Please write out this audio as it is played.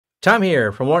Tom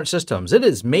here from Lawrence Systems. It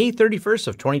is May 31st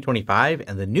of 2025,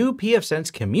 and the new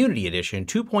pfSense Community Edition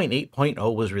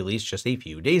 2.8.0 was released just a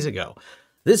few days ago.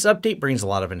 This update brings a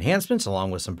lot of enhancements along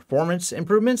with some performance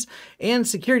improvements and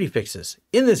security fixes.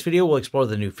 In this video, we'll explore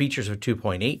the new features of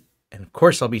 2.8, and of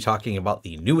course, I'll be talking about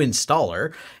the new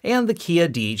installer and the Kea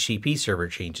DHCP server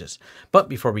changes. But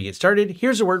before we get started,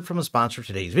 here's a word from the sponsor of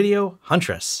today's video,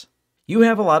 Huntress. You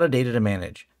have a lot of data to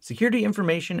manage. Security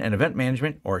Information and Event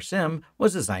Management, or SIEM,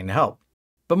 was designed to help.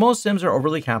 But most SIEMs are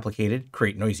overly complicated,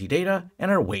 create noisy data,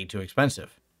 and are way too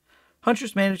expensive.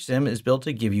 Huntress Managed SIEM is built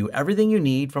to give you everything you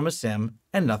need from a SIEM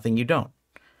and nothing you don't.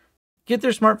 Get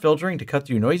their smart filtering to cut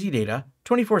through noisy data,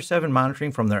 24/7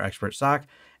 monitoring from their expert SOC,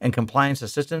 and compliance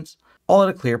assistance, all at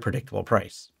a clear, predictable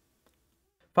price.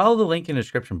 Follow the link in the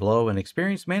description below and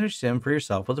experience Managed SIEM for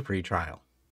yourself with a free trial.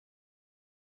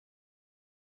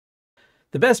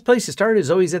 The best place to start is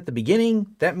always at the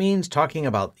beginning. That means talking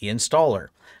about the installer.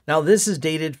 Now, this is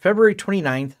dated February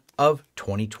 29th of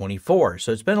 2024.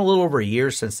 So it's been a little over a year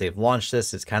since they've launched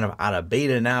this. It's kind of out of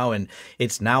beta now, and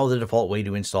it's now the default way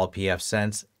to install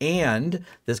pfSense. And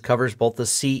this covers both the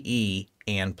CE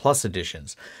and Plus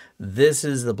editions. This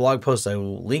is the blog post I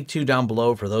will link to down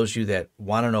below for those of you that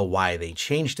want to know why they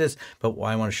changed this, but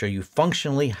I want to show you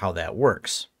functionally how that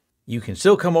works. You can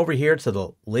still come over here to the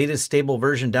latest stable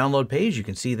version download page. You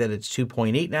can see that it's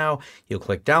 2.8 now. You'll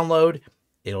click download.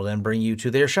 It'll then bring you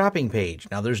to their shopping page.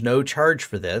 Now there's no charge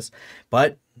for this,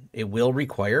 but it will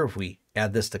require, if we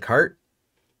add this to cart,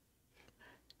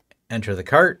 enter the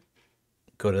cart,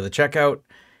 go to the checkout,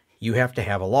 you have to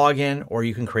have a login, or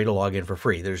you can create a login for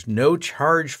free. There's no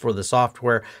charge for the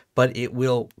software, but it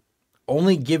will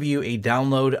only give you a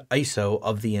download ISO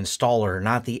of the installer,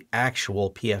 not the actual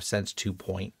pfSense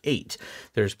 2.8.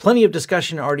 There's plenty of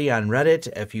discussion already on Reddit.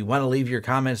 If you want to leave your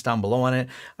comments down below on it,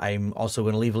 I'm also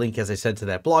going to leave a link, as I said, to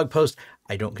that blog post.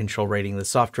 I don't control rating the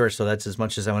software, so that's as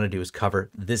much as I want to do is cover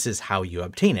this is how you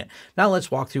obtain it. Now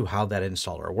let's walk through how that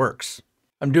installer works.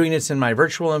 I'm doing this in my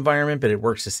virtual environment, but it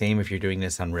works the same if you're doing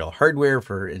this on real hardware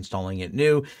for installing it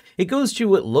new. It goes through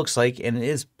what it looks like and it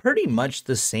is pretty much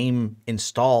the same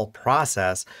install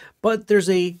process, but there's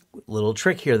a little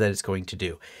trick here that it's going to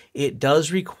do. It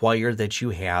does require that you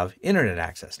have internet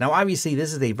access. Now, obviously,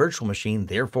 this is a virtual machine,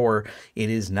 therefore, it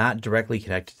is not directly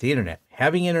connected to the internet.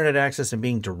 Having internet access and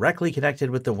being directly connected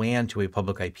with the WAN to a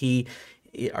public IP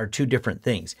are two different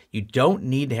things. You don't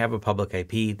need to have a public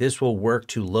IP. This will work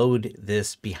to load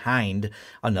this behind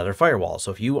another firewall.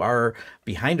 So if you are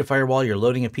behind a firewall, you're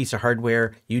loading a piece of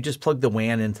hardware, you just plug the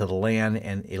WAN into the LAN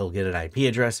and it'll get an IP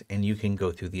address and you can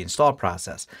go through the install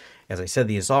process. As I said,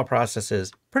 the install process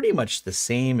is pretty much the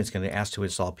same. It's going to ask to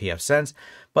install pfSense,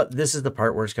 but this is the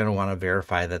part where it's going to want to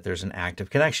verify that there's an active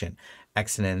connection.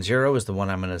 XNN0 is the one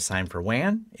I'm going to assign for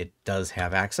WAN. It does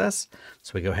have access.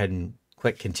 So we go ahead and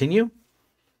click continue.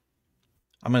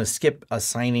 I'm going to skip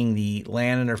assigning the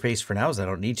LAN interface for now, as I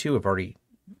don't need to. I've already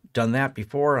done that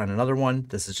before on another one.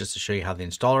 This is just to show you how the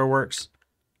installer works.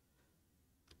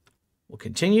 We'll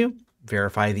continue.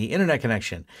 Verify the internet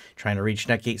connection. Trying to reach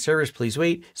Netgate servers, please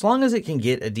wait. As long as it can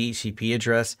get a DHCP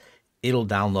address, it'll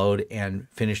download and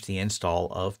finish the install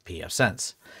of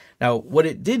pfSense. Now, what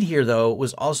it did here, though,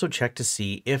 was also check to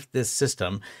see if this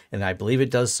system, and I believe it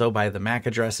does so by the MAC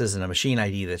addresses and a machine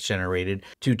ID that's generated,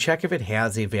 to check if it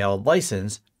has a valid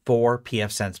license for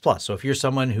pfSense Plus. So if you're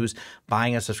someone who's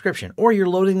buying a subscription or you're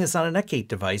loading this on a Netgate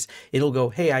device, it'll go,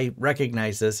 hey, I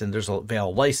recognize this and there's a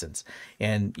valid license.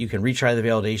 And you can retry the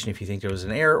validation if you think there was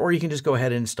an error, or you can just go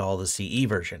ahead and install the CE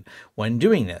version. When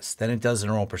doing this, then it does the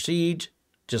normal procedure,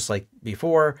 just like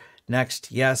before.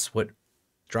 Next, yes, what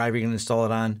driver you're going to install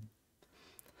it on,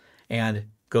 and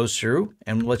goes through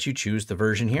and lets you choose the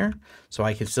version here. So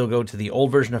I can still go to the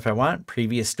old version if I want,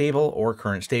 previous stable or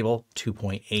current stable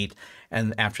 2.8.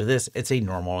 And after this, it's a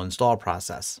normal install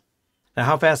process. Now,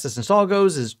 how fast this install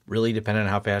goes is really dependent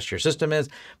on how fast your system is.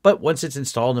 But once it's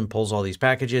installed and pulls all these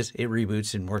packages, it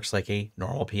reboots and works like a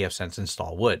normal pfSense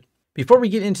install would. Before we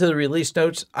get into the release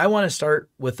notes, I want to start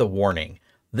with a warning.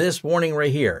 This warning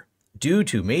right here. Due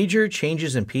to major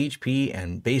changes in PHP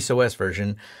and base OS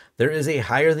version, there is a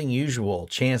higher than usual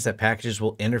chance that packages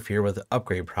will interfere with the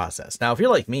upgrade process. Now, if you're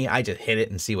like me, I just hit it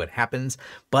and see what happens,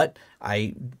 but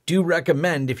I do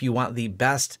recommend, if you want the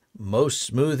best, most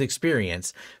smooth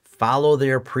experience, follow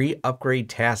their pre-upgrade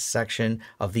task section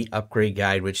of the upgrade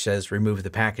guide, which says remove the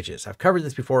packages. I've covered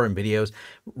this before in videos.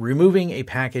 Removing a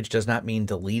package does not mean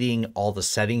deleting all the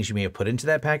settings you may have put into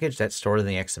that package. That's stored in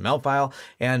the XML file.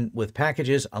 And with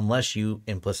packages, unless you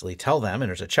implicitly tell them, and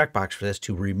there's a checkbox for this,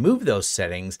 to remove those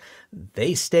settings,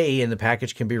 they stay and the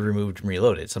package can be removed and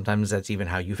reloaded. Sometimes that's even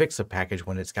how you fix a package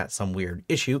when it's got some weird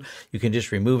issue. You can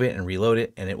just remove it and reload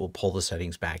it, and it will pull the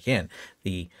settings back in.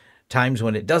 The times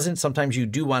when it doesn't, sometimes you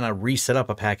do want to reset up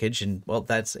a package, and well,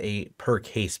 that's a per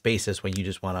case basis when you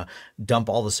just want to dump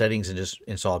all the settings and just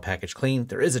install a package clean.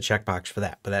 There is a checkbox for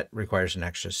that, but that requires an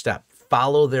extra step.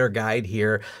 Follow their guide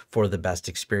here for the best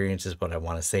experience is what I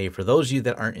want to say for those of you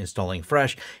that aren't installing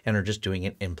fresh and are just doing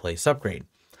an in-place upgrade.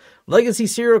 Legacy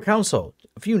Serial Console.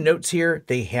 A few notes here.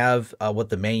 They have what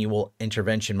the manual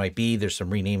intervention might be. There's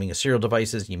some renaming of serial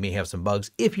devices. You may have some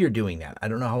bugs if you're doing that. I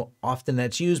don't know how often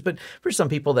that's used, but for some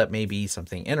people that may be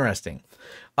something interesting.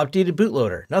 Updated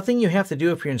bootloader. Nothing you have to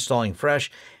do if you're installing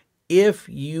fresh. If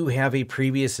you have a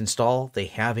previous install, they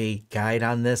have a guide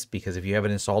on this, because if you have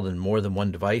it installed in more than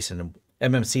one device and an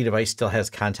MMC device still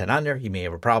has content on there, you may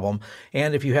have a problem.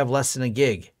 And if you have less than a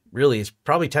gig, really, it's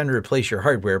probably time to replace your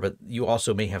hardware, but you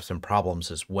also may have some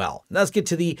problems as well. Now let's get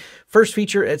to the first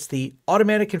feature. It's the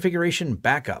automatic configuration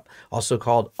backup, also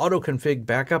called Auto Config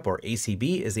Backup, or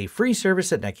ACB, is a free service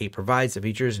that Netgate provides that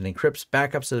features and encrypts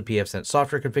backups of the pfSense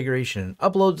software configuration and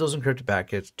uploads those encrypted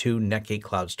backups to Netgate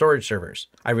cloud storage servers.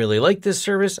 I really like this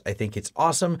service. I think it's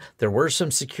awesome. There were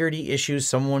some security issues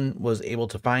someone was able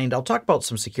to find. I'll talk about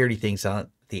some security things on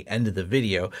the end of the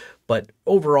video, but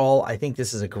overall, I think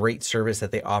this is a great service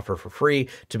that they offer for free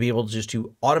to be able to just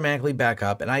to automatically back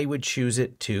up, and I would choose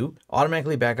it to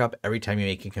automatically back up every time you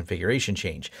make a configuration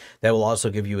change. That will also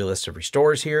give you a list of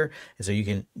restores here, and so you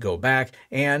can go back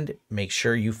and make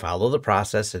sure you follow the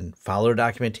process and follow the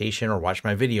documentation or watch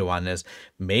my video on this.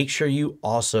 Make sure you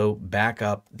also back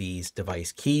up these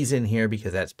device keys in here,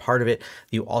 because that's part of it.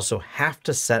 You also have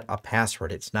to set a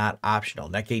password. It's not optional.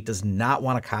 Netgate does not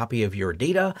want a copy of your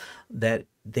data that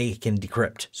they can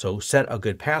decrypt. So set a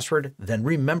good password, then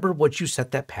remember what you set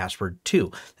that password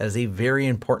to. That is a very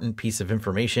important piece of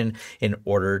information in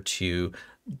order to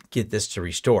get this to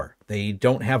restore. They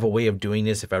don't have a way of doing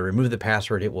this. If I remove the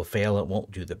password, it will fail. It won't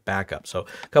do the backup. So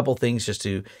a couple things just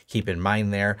to keep in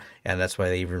mind there. And that's why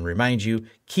they even remind you,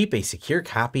 keep a secure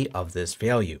copy of this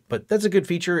value. But that's a good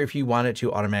feature if you want it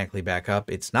to automatically back up.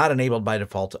 It's not enabled by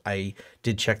default. I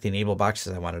did check the enable box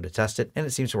because I wanted to test it, and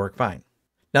it seems to work fine.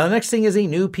 Now, the next thing is a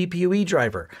new PPoE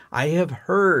driver. I have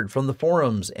heard from the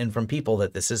forums and from people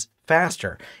that this is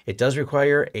faster. It does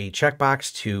require a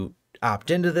checkbox to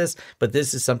opt into this, but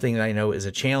this is something that I know is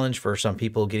a challenge for some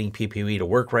people getting PPoE to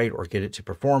work right or get it to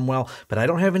perform well, but I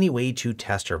don't have any way to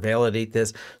test or validate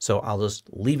this, so I'll just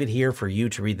leave it here for you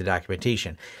to read the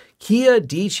documentation. Kea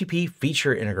DHCP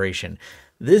feature integration.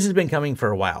 This has been coming for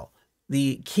a while.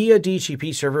 The Kea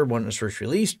DHCP server, when it was first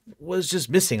released, was just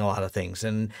missing a lot of things.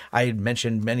 And I had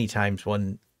mentioned many times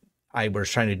when I was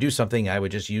trying to do something, I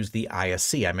would just use the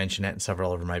ISC. I mentioned that in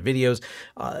several of my videos.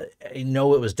 I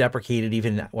know it was deprecated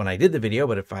even when I did the video,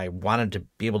 but if I wanted to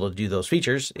be able to do those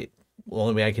features, the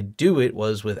only way I could do it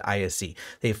was with ISC.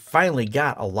 They finally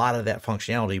got a lot of that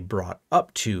functionality brought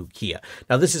up to Kea.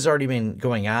 Now, this has already been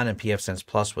going on in pfSense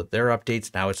Plus with their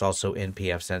updates. Now it's also in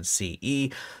pfSense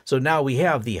CE. So now we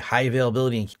have the high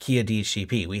availability in Kea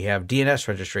DHCP. We have DNS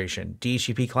registration,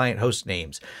 DHCP client host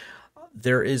names.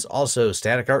 There is also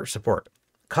static ARP support.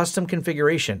 Custom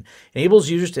configuration enables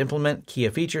users to implement Kea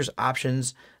features,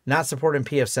 options not supported in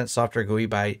pfSense software GUI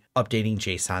by updating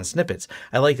JSON snippets.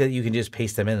 I like that you can just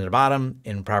paste them in at the bottom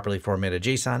in properly formatted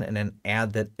JSON and then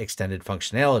add that extended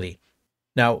functionality.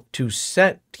 Now, to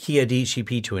set Kea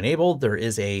DHCP to enable, there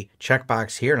is a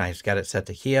checkbox here, and I've got it set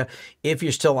to Kea. If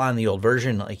you're still on the old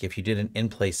version, like if you did an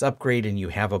in-place upgrade and you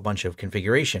have a bunch of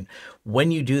configuration,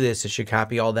 when you do this, it should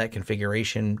copy all that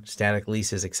configuration, static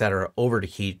leases, etc., over to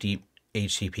Kea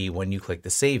DHCP when you click the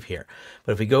save here.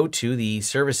 But if we go to the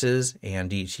services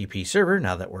and DHCP server,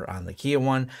 now that we're on the Kea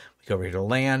one, we go over here to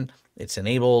LAN, it's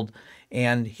enabled,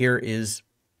 and here is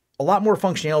a lot more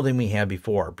functionality than we had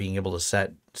before, being able to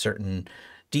set certain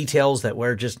details that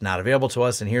were just not available to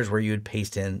us. And here's where you would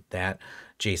paste in that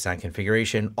JSON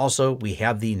configuration. Also, we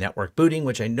have the network booting,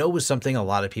 which I know was something a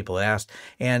lot of people asked,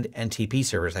 and NTP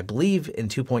servers. I believe in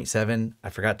 2.7, I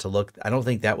forgot to look. I don't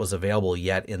think that was available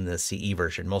yet in the CE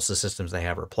version. Most of the systems they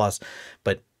have are Plus,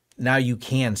 but now you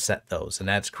can set those, and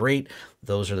that's great.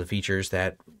 Those are the features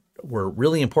that were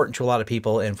really important to a lot of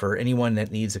people. And for anyone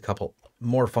that needs a couple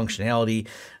more functionality,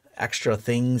 extra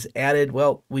things added,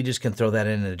 well, we just can throw that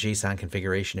in a JSON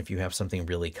configuration if you have something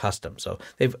really custom. So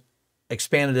they've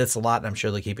expanded this a lot, and I'm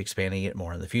sure they'll keep expanding it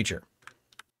more in the future.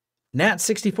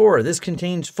 NAT64, this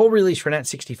contains full release for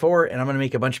NAT64, and I'm going to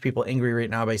make a bunch of people angry right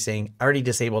now by saying I already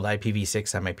disabled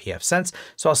IPv6 on my pfSense,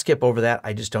 so I'll skip over that.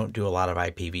 I just don't do a lot of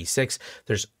IPv6.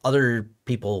 There's other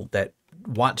people that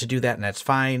want to do that, and that's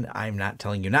fine. I'm not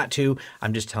telling you not to.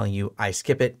 I'm just telling you I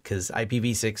skip it because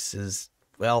IPv6 is,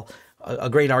 well, a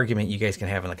great argument you guys can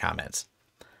have in the comments.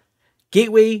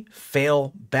 Gateway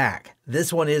failback.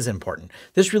 This one is important.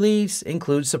 This release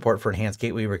includes support for enhanced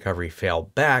gateway recovery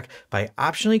failback by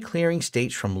optionally clearing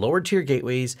states from lower tier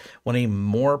gateways when a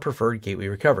more preferred gateway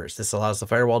recovers. This allows the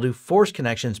firewall to force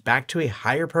connections back to a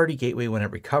higher priority gateway when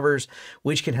it recovers,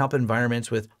 which can help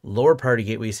environments with lower priority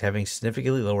gateways having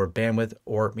significantly lower bandwidth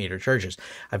or meter charges.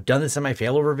 I've done this in my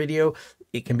failover video.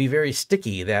 It can be very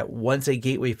sticky that once a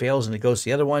gateway fails and it goes to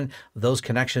the other one, those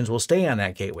connections will stay on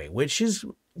that gateway, which is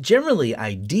generally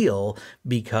ideal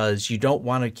because you don't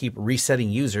want to keep resetting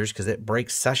users because it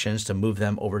breaks sessions to move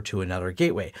them over to another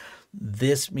gateway.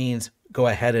 This means go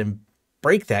ahead and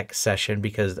break that session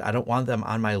because I don't want them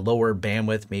on my lower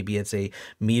bandwidth. Maybe it's a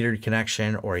metered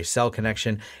connection or a cell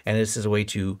connection, and this is a way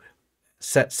to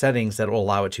set settings that will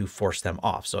allow it to force them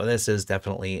off. So this is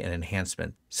definitely an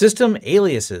enhancement. System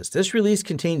aliases. This release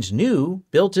contains new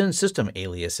built-in system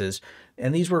aliases,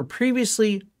 and these were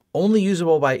previously only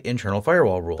usable by internal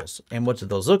firewall rules. And what do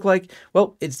those look like?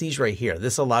 Well, it's these right here.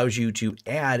 This allows you to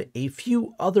add a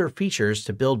few other features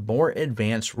to build more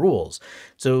advanced rules.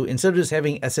 So instead of just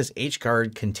having SSH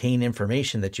card contain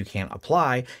information that you can't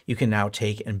apply, you can now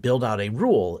take and build out a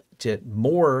rule to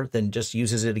more than just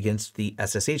uses it against the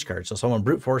SSH card. So someone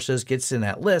brute forces gets in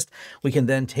that list, we can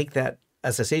then take that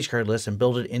SSH card list and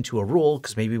build it into a rule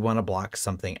because maybe we want to block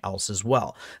something else as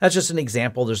well. That's just an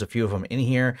example. There's a few of them in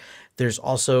here. There's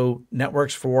also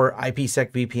networks for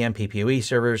IPsec VPN PPoE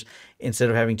servers.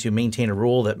 Instead of having to maintain a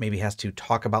rule that maybe has to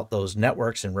talk about those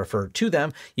networks and refer to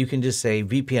them, you can just say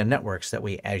VPN networks. That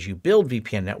way, as you build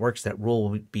VPN networks, that rule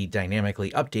will be dynamically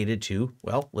updated to,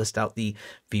 well, list out the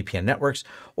VPN networks.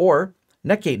 Or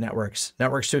Netgate networks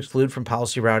to exclude from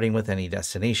policy routing with any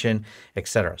destination,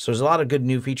 etc. So there's a lot of good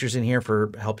new features in here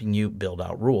for helping you build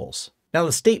out rules. Now,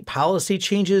 the state policy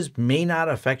changes may not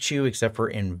affect you except for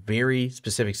in very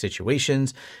specific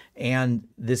situations. And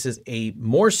this is a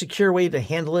more secure way to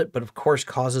handle it, but of course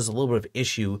causes a little bit of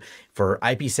issue for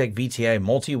IPsec VTI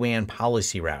multi-WAN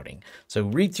policy routing. So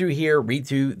read through here, read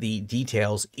through the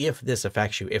details if this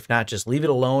affects you. If not, just leave it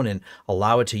alone and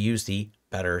allow it to use the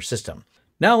better system.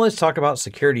 Now let's talk about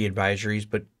security advisories,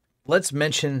 but let's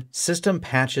mention system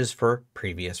patches for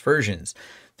previous versions.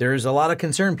 There's a lot of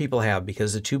concern people have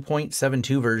because the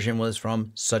 2.72 version was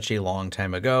from such a long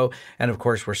time ago. And of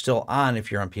course, we're still on,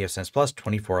 if you're on pfSense Plus,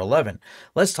 24.11.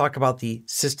 Let's talk about the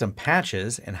system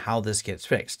patches and how this gets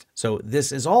fixed. So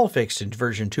this is all fixed in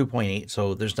version 2.8,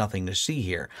 so there's nothing to see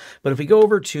here. But if we go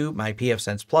over to my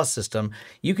pfSense Plus system,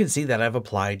 you can see that I've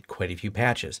applied quite a few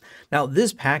patches. Now,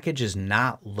 this package is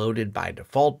not loaded by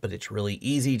default, but it's really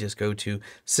easy. Just go to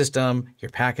System,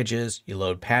 your packages, you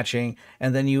load patching,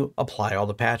 and then you apply all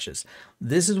the patches.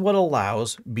 This is what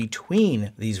allows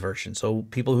between these versions. So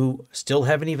people who still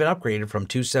haven't even upgraded from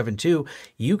 2.7.2,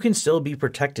 you can still be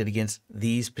protected against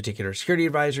these particular security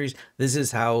advisories. This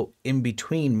is how in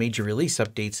between major release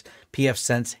updates,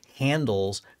 pfSense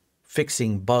handles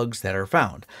fixing bugs that are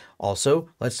found. Also,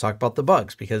 let's talk about the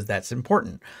bugs because that's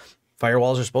important.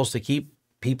 Firewalls are supposed to keep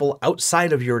people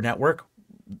outside of your network,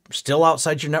 still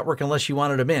outside your network unless you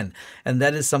wanted them in. And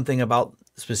that is something about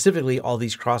specifically all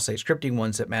these cross-site scripting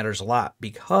ones that matters a lot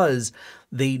because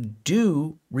they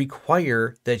do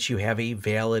require that you have a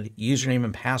valid username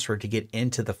and password to get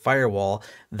into the firewall.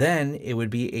 Then it would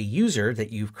be a user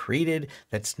that you've created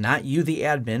that's not you, the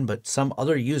admin, but some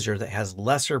other user that has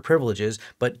lesser privileges,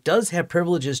 but does have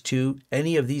privileges to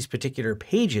any of these particular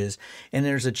pages. And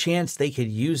there's a chance they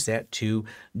could use that to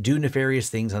do nefarious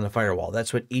things on the firewall.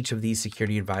 That's what each of these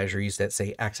security advisories that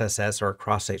say XSS or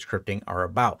cross-site scripting are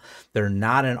about. They're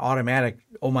not an automatic,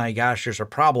 oh my gosh, there's a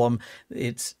problem.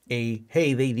 It's a,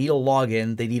 hey, they need a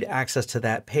login, they need access to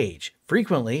that page.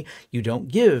 Frequently, you don't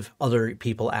give other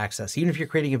people access. Even if you're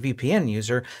creating a VPN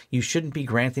user, you shouldn't be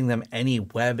granting them any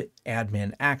web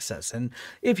admin access. And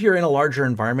if you're in a larger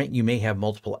environment, you may have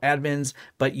multiple admins,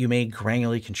 but you may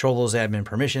granularly control those admin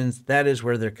permissions. That is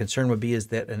where their concern would be, is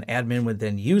that an admin would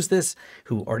then use this,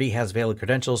 who already has valid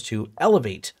credentials, to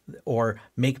elevate or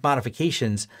make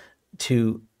modifications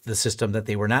to the system that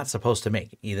they were not supposed to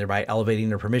make, either by elevating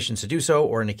their permissions to do so,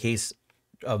 or in a case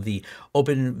of the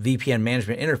OpenVPN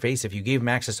management interface. If you gave them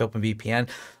access to OpenVPN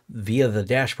via the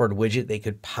dashboard widget, they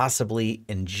could possibly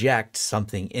inject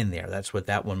something in there. That's what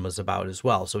that one was about as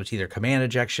well. So it's either command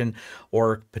injection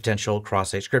or potential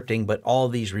cross-site scripting, but all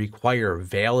of these require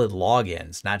valid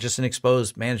logins, not just an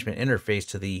exposed management interface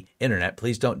to the internet.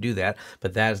 Please don't do that,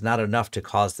 but that is not enough to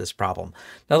cause this problem.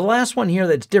 Now, the last one here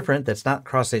that's different, that's not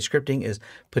cross-site scripting, is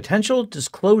potential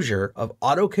disclosure of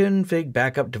auto-config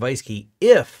backup device key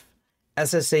if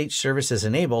SSH service is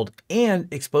enabled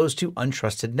and exposed to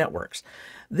untrusted networks.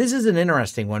 This is an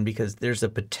interesting one because there's a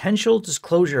potential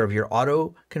disclosure of your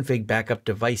auto config backup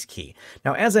device key.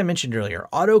 Now, as I mentioned earlier,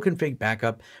 auto config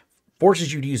backup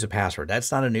forces you to use a password.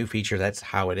 That's not a new feature. That's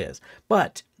how it is.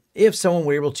 But if someone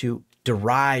were able to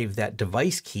derive that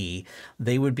device key,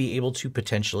 they would be able to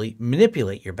potentially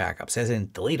manipulate your backups, as in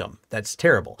delete them. That's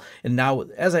terrible. And now,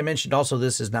 as I mentioned, also,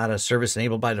 this is not a service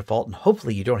enabled by default, and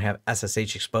hopefully you don't have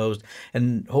SSH exposed,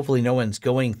 and hopefully no one's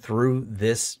going through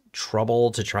this trouble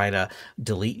to try to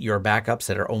delete your backups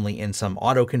that are only in some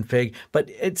auto config. But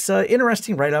it's an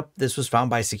interesting write-up. This was found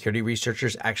by security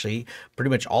researchers. Actually, pretty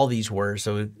much all these were,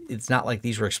 so it's not like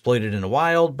these were exploited in the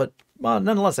wild, but well,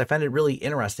 nonetheless, I find it really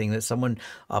interesting that someone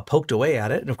poked away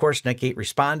at it. And of course, Netgate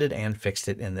responded and fixed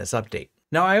it in this update.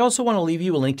 Now, I also want to leave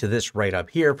you a link to this right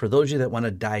up here for those of you that want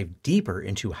to dive deeper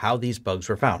into how these bugs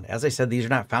were found. As I said, these are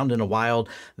not found in the wild.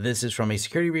 This is from a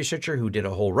security researcher who did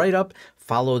a whole write-up,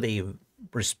 followed a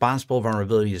responsible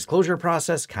vulnerability disclosure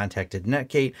process, contacted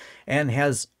Netgate, and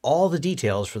has all the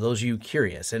details for those of you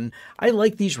curious. And I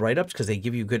like these write-ups because they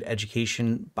give you good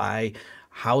education by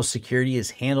how security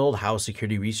is handled, how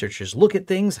security researchers look at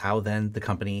things, how then the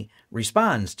company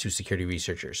responds to security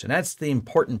researchers. And that's the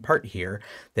important part here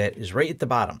that is right at the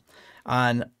bottom.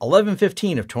 On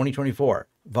 11/15 of 2024,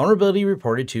 vulnerability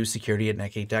reported to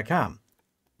security@netgate.com.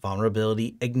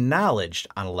 Vulnerability acknowledged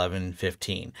on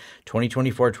 11/15.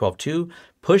 2024 12/2,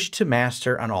 pushed to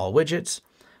master on all widgets.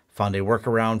 Found a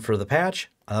workaround for the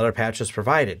patch. Another patch was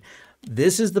provided.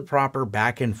 This is the proper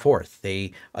back and forth.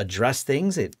 They address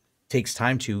things. It takes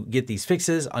time to get these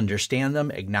fixes, understand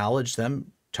them, acknowledge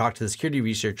them, talk to the security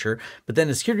researcher, but then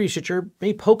the security researcher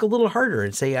may poke a little harder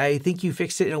and say, I think you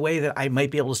fixed it in a way that I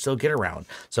might be able to still get around.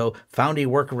 So found a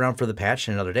workaround for the patch,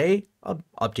 and another day, an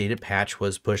updated patch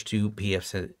was pushed to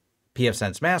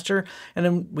pfSense master, and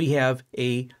then we have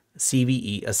a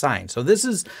CVE assigned. So this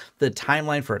is the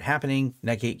timeline for it happening,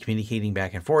 Netgate communicating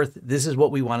back and forth. This is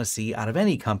what we want to see out of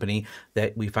any company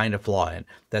that we find a flaw in,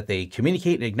 that they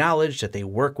communicate and acknowledge, that they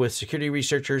work with security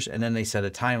researchers, and then they set a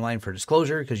timeline for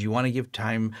disclosure because you want to give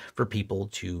time for people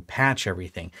to patch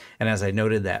everything. And as I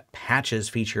noted, that patches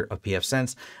feature of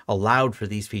pfSense allowed for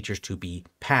these features to be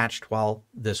patched while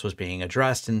this was being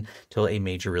addressed until a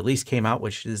major release came out,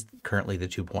 which is currently the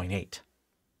 2.8.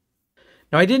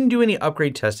 Now, I didn't do any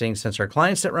upgrade testing since our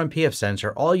clients that run pfSense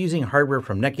are all using hardware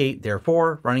from Netgate,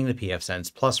 therefore running the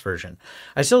pfSense Plus version.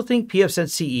 I still think pfSense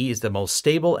CE is the most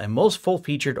stable and most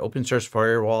full-featured open source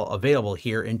firewall available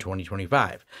here in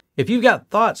 2025. If you've got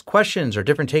thoughts, questions, or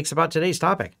different takes about today's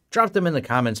topic, drop them in the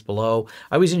comments below.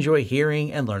 I always enjoy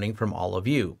hearing and learning from all of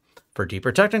you. For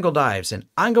deeper technical dives and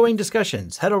ongoing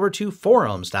discussions, head over to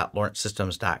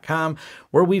forums.lawrencesystems.com,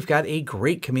 where we've got a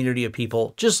great community of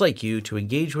people just like you to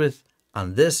engage with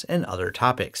on this and other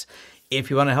topics. If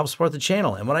you want to help support the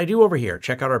channel and what I do over here,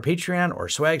 check out our Patreon or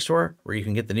swag store where you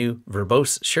can get the new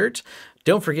verbose shirt.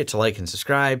 Don't forget to like and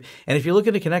subscribe. And if you're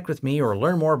looking to connect with me or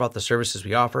learn more about the services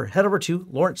we offer, head over to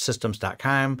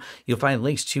lawrencesystems.com. You'll find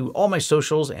links to all my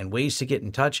socials and ways to get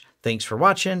in touch. Thanks for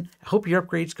watching. I hope your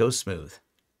upgrades go smooth.